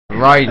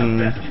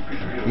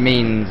Raiden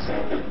means,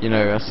 you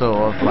know, a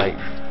sort of like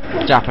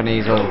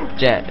Japanese or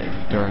jet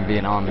during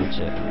Vietnam and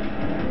shit.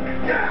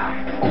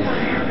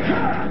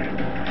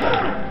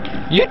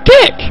 You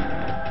dick!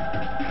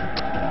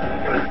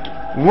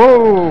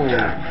 Whoa!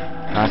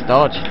 Nice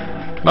dodge.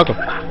 Welcome.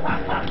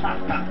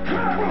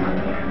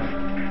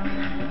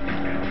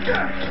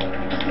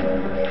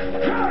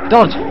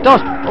 Dodge!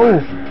 Dodge! Oh!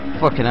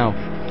 Fucking hell.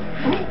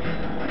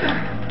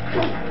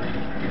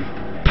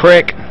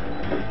 Prick.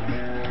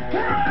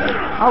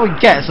 How he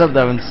gets up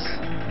there and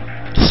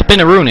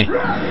Spin-a-rooney.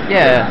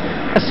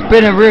 yeah, a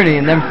spin-a-rooney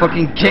and then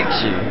fucking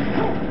kicks you.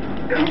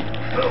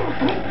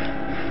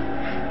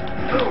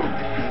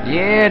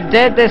 Yeah,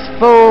 dead this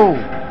fool!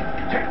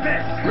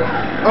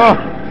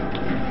 Oh!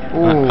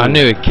 Ooh. I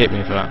knew he'd kick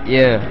me for that.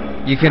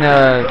 Yeah, you can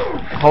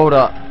hold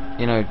up,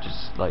 you know,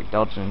 just like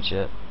dodging and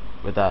shit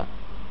with that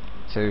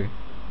too.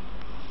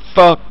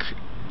 Fuck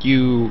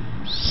you,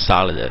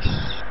 Solidus.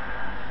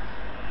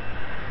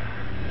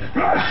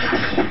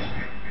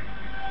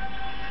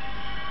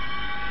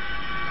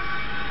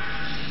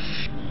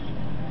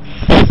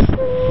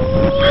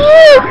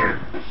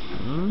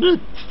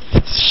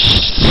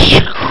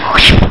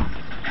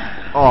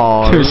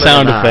 Oh, Two look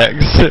sound at that.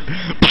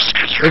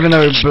 effects. Even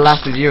though it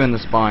blasted you in the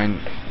spine,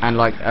 and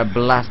like a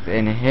blast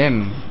in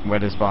him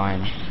with his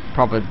spine,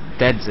 proper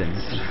deads him.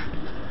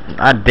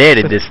 I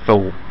deaded this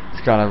fool.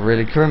 It's kind of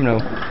really criminal.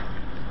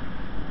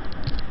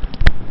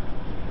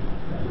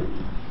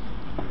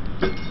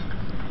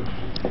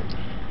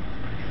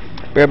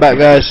 Be right back,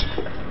 guys.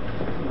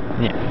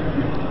 Yeah.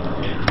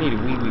 Need a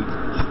wee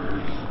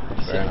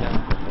wee. Fair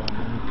enough.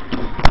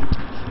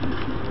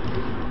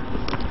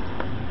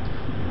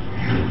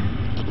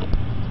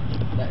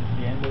 That's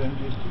the end of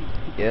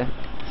MGS2. Yeah.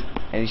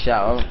 Any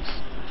shout outs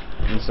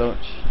and such?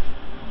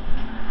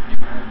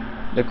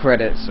 The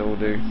credits all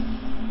do.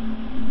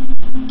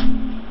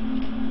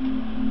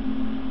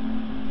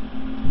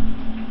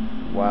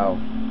 Wow.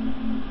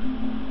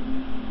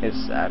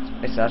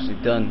 It's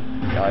actually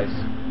done, guys.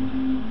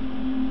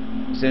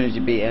 As soon as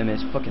you beat him,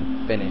 it's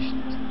fucking finished.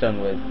 It's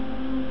done with.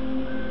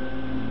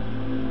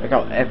 Look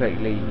how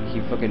epically he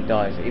fucking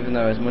dies. Even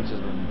though as much as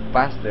a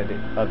bastard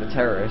of a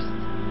terrorist,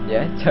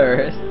 yeah,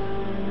 terrorist,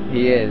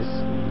 he is,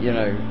 you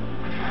know,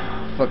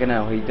 fucking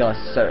hell, he dies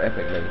so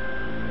epically.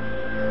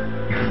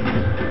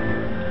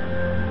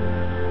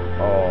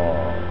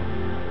 Oh.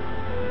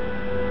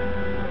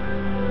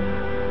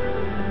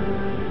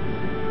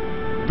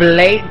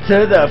 Blade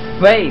to the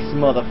face,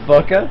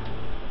 motherfucker.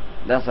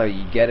 That's how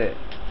you get it.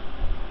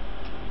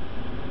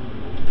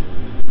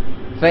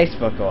 Face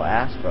fuck or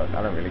ass fuck,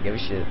 I don't really give a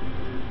shit.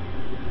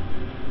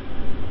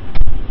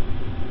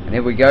 And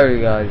here we go,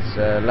 guys.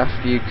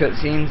 Last few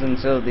cutscenes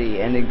until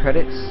the ending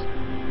credits.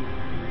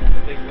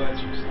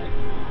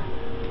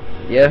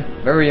 Yeah,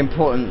 very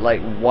important,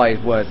 like,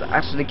 wise words that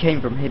actually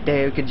came from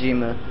Hideo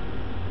Kojima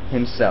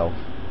himself.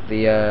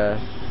 The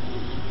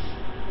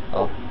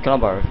oh, can I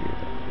borrow a few?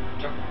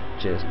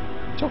 Cheers.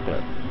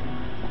 Chocolate.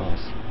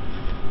 Nice.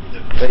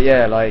 But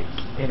yeah, like,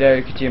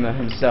 Hideo Kojima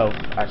himself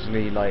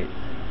actually, like,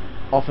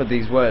 offered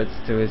these words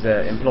to his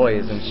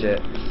employers and shit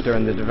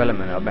during the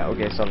development of Metal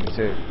Gear Solid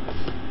 2.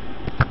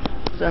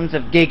 Sons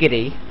of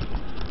giggity.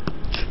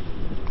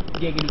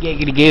 Giggity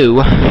giggity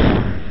goo.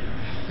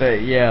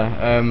 But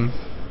yeah,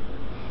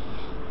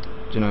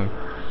 you know,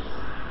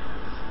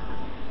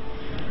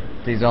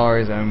 these are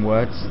his own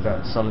words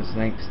that Solid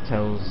Snakes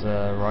tells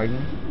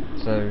Raiden.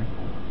 So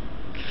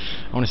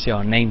I want to see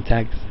our name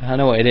tags. I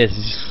know what it is.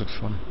 It just looks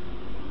fun.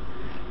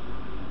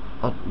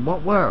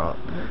 what were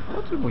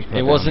what did we put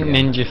It wasn't down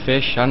here? Ninja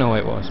Fish. I know what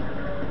it was.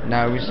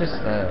 No, it was just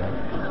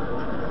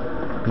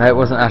No, it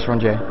wasn't Ashron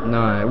J.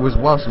 no, it was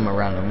something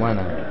random,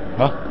 wasn't it?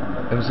 What?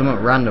 It was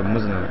something random,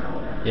 wasn't it?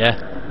 Yeah.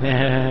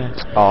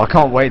 Oh, I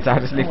can't wait to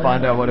actually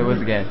find out what it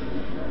was again.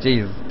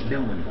 Jesus.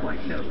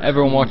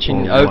 Everyone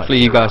watching, Oh, hopefully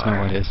you guys know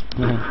what it is.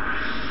 The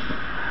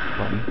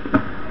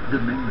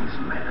memories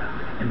you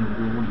have and the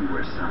role you were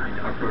assigned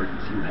are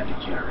burdens you had to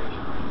carry.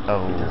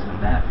 Oh. It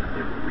doesn't matter if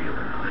they were real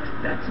or not.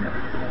 That's never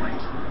the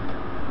point.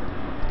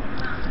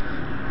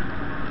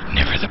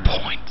 Never the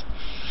point.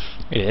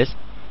 It is.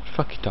 What the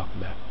fuck are you talking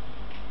about?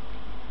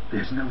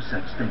 There's no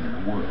such thing in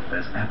the world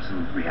as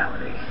absolute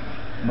reality.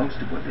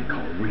 Most of what they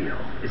call real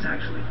is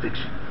actually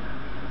fiction.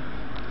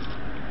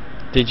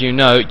 Did you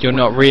know you're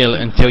not real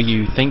until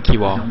you think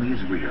you It's are? only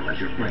as real as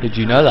your brain. Did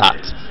you know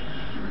that?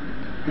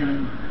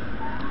 Then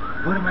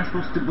what am I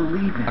supposed to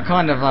believe in? I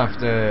kind of have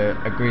to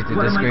agree to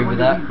What am I disagree going with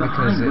to that leave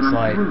because behind when it's I'm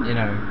like, through? you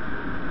know,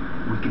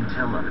 We can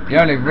tell other people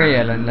you're only about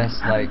real you, unless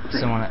have like faith.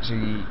 someone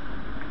actually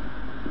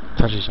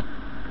Touch yourself.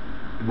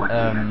 What do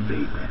you have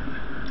faith in?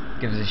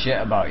 gives a shit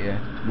about you.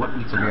 What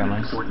we To be found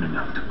honest. important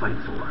enough to fight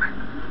for.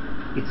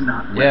 It's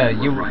not Yeah, whether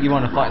we're right you or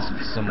want to fight wrong,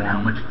 for but how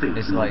much someone. faith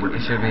It's you're like willing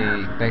it should to be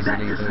have.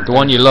 basically That's The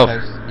one you love.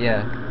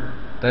 Yeah,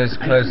 those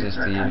closest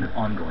to you.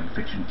 Ongoing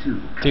fiction too.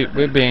 Dude,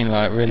 we're being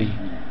like really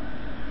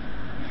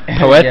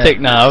poetic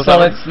now.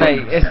 Solid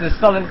Snake. It's the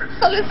Solid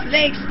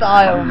Snake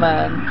style,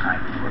 man.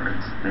 Behind the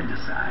words, then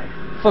decide.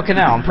 Fucking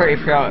hell, I'm pretty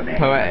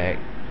poetic.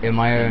 in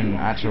my own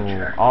actual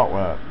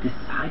artwork,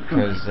 Decide for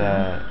because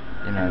myself,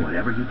 you and know,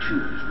 whatever you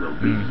choose will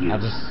be you.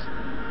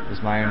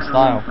 it's my own I don't know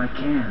style. if I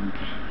can.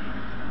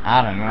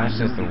 I don't know, it's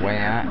just the way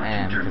I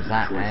am, because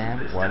I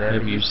am whatever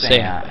If you you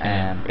say I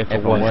am. If I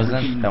it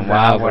wasn't, then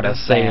why would I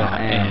say I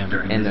am?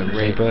 In the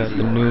paper,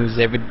 the news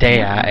every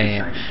day I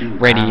am.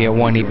 Radio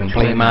won't even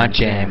play my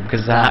jam,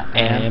 cause I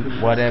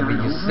am. Whatever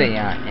you say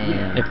I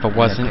am. If I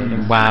wasn't,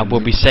 then why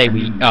would we say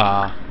we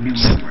are? New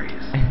memories.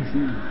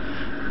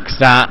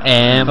 Cause I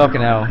am.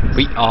 Fucking hell.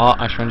 We are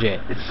Ashton J.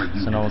 It's for you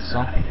It's an to old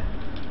song. decide.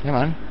 Yeah,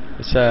 man.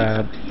 It's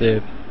I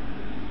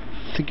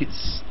think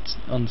it's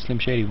on the Slim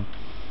Shady one.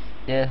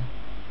 Yeah.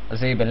 I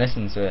see you've been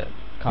listening to it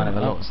kind of a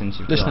lot since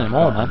you've Listen to them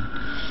got- all, man.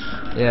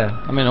 Yeah.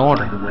 I'm in By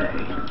order. the way,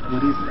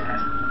 what is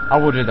that? I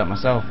would do that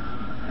myself.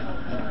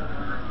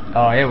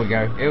 Oh, here we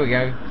go. Here we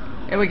go.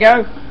 Here we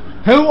go.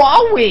 Who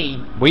are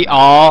we? We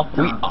are.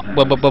 We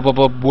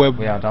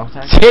are Dog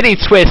Tag. Titty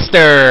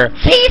Twister.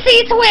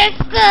 TC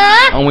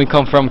Twister! And we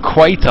come from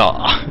Quator.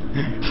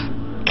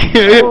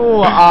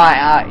 Oh,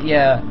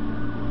 yeah.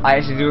 I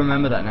actually do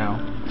remember that now.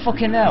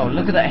 Fucking hell,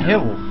 look at that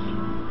hill.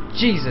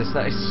 Jesus,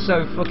 that is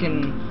so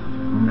fucking...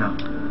 No,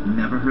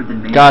 never heard the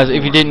name. Guys,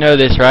 if you didn't know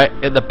this, right,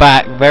 at the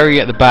back, very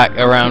at the back,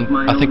 around,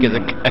 I think it's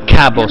a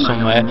cab or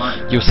somewhere,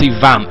 you'll see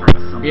Vamp.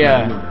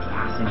 Yeah.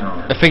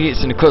 I think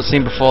it's in the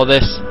cutscene before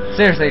this.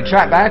 Seriously,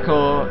 track back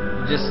or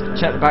just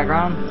check the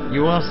background.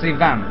 You will see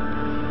Vamp.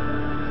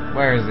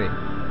 Where is he?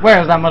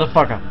 Where is that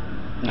motherfucker?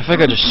 I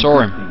think I just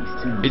saw him.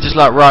 He's just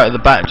like right at the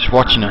back, just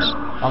watching us.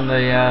 On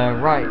the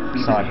right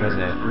side, was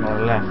it? Or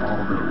the left?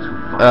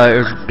 It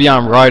was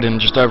beyond Ryden,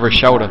 just over his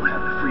shoulder.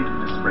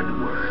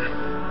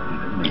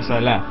 So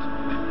left.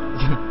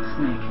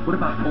 Snake, what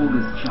about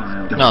oldest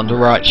child? No, on the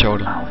right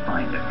shoulder. I'll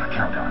find it.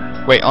 Count on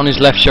it. Wait, on his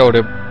left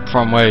shoulder,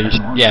 from where he's, As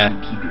long as yeah, you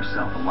keep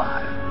yourself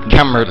alive.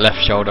 camera left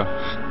shoulder.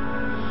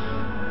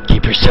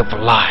 Keep yourself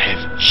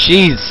alive.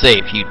 She's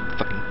safe, you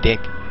fucking dick.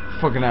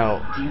 Fucking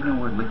hell. Do you know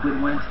where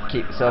Liquid went?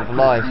 Keep yourself I put a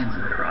alive.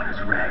 transmitter on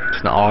his ray.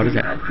 It's not hard, is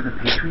it? Head for the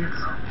Patriots?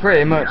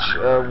 Pretty much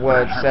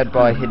words said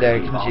by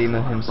Hideo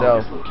Kojima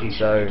himself.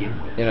 So,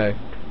 you know,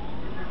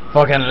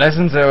 fucking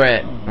listen to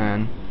it,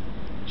 man.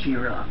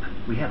 Cheer up.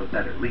 We have a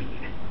better lead.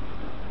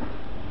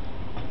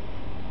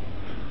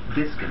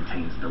 This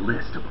contains the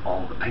list of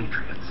all the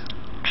Patriots.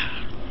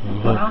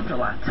 But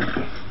also I took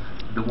it.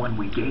 The one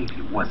we gave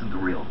you wasn't the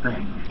real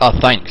thing. Oh,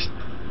 thanks.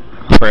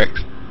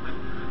 Pricks.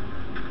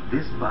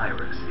 This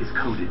virus is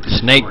coded to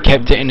Snake destroy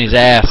kept it in his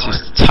ass,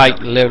 his tight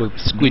little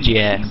squidgy the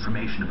ass.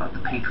 information about the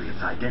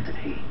Patriots'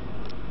 identity.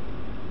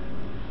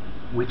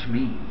 Which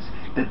means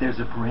that there's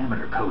a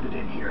parameter coded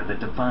in here that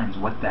defines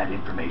what that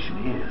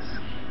information is.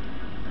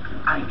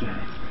 I get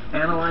it.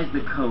 Analyze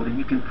the code and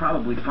you can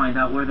probably find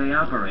out where they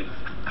operate.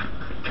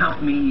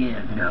 Count me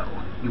in. No,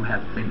 you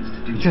have things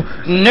to do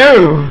first.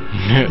 No!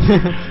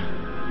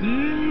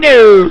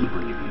 No!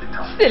 People you need to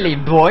talk to. Silly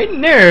boy,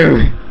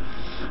 no!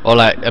 Or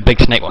like a big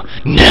snake one.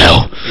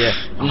 No! Yeah.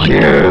 I'm like,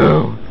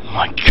 No! oh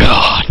my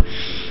god!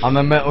 I'm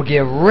a Metal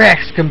Gear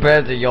Rex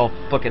compared to your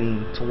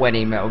fucking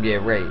 20 Metal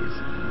Gear Rays.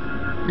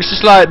 It's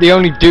just like the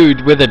only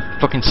dude with a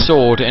fucking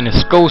sword in a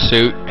skull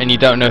suit and you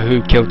don't know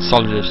who killed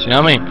Solidus, you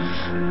know what I mean?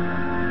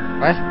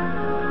 What?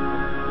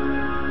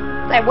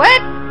 Say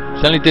what?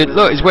 It's the only dude,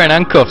 look, he's wearing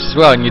handcuffs as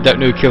well and you don't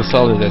know who killed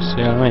Solidus,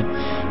 you know what I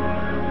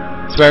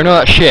mean? He's wearing all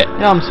that shit. You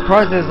know, I'm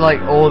surprised there's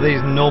like all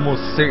these normal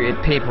suited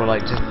people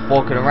like just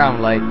walking around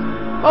like,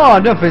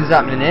 oh, nothing's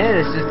happening here,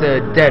 it's just a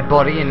dead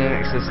body in an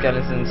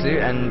exoskeleton suit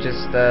and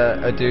just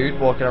a dude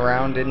walking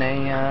around in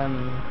a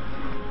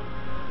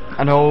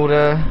an old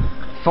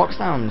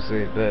Foxhound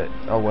suit, but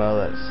oh well,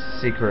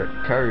 that's secret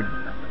code.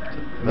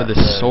 With a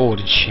That's, sword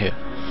and shit.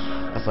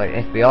 That's like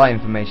FBI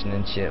information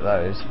and shit,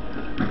 that is.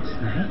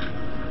 Snake?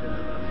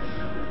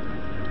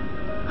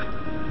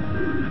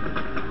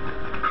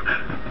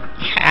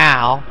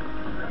 How?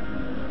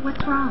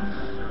 What's wrong?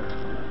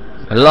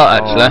 A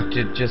lot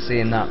actually. Oh, just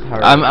seeing that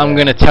paragraph I'm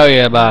there. gonna tell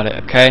you about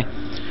it, okay?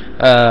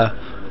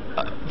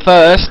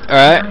 First,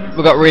 alright,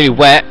 we got really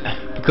wet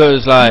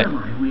because like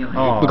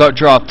Oh. we got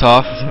dropped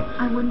off.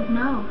 I wouldn't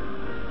know.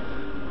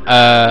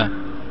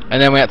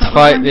 And then we had to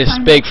fight this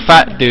big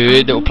fat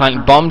dude that was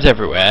planting bombs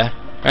everywhere,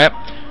 right?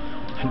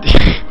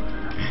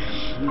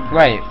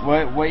 Wait,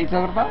 what are you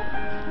talking about?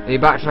 Are you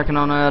backtracking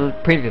on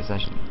a previous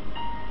session?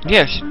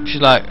 Yeah,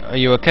 she's like, are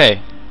you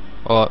okay?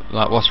 Or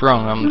like, what's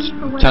wrong? I'm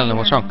just telling her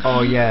what's wrong.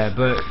 Oh yeah,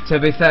 but to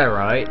be fair,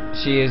 right,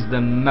 she is the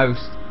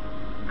most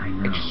I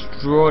know.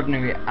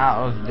 extraordinary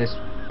out of this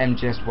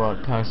MGS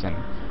world person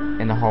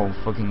in the whole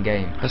fucking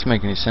game. That's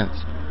making any sense.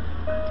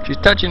 She's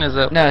touching us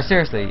up. No,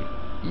 seriously.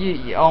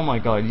 You oh my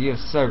god, you have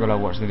so gotta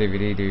watch the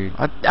DVD, dude.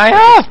 I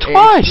have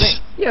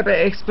twice. Yeah, but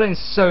it explains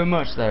so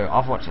much though.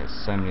 I've watched it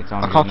so many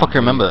times. I can't fucking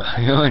remember.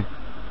 You know what I mean?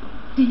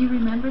 Do you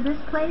remember this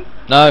place?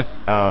 No.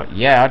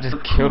 Yeah, I just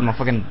killed my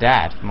fucking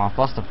dad, my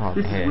foster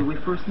father This is where here. we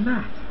first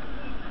met.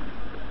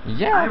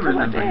 Yeah, I I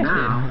remember did.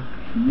 now.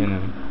 You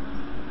know.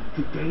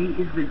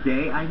 Today is the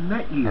day I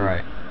met you.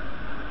 Alright.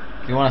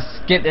 If you want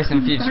to skip this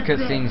in future That's it.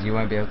 cutscenes, you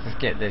won't be able to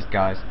skip this,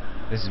 guys.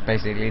 This is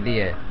basically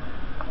the end.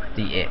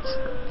 The It.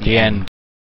 The end.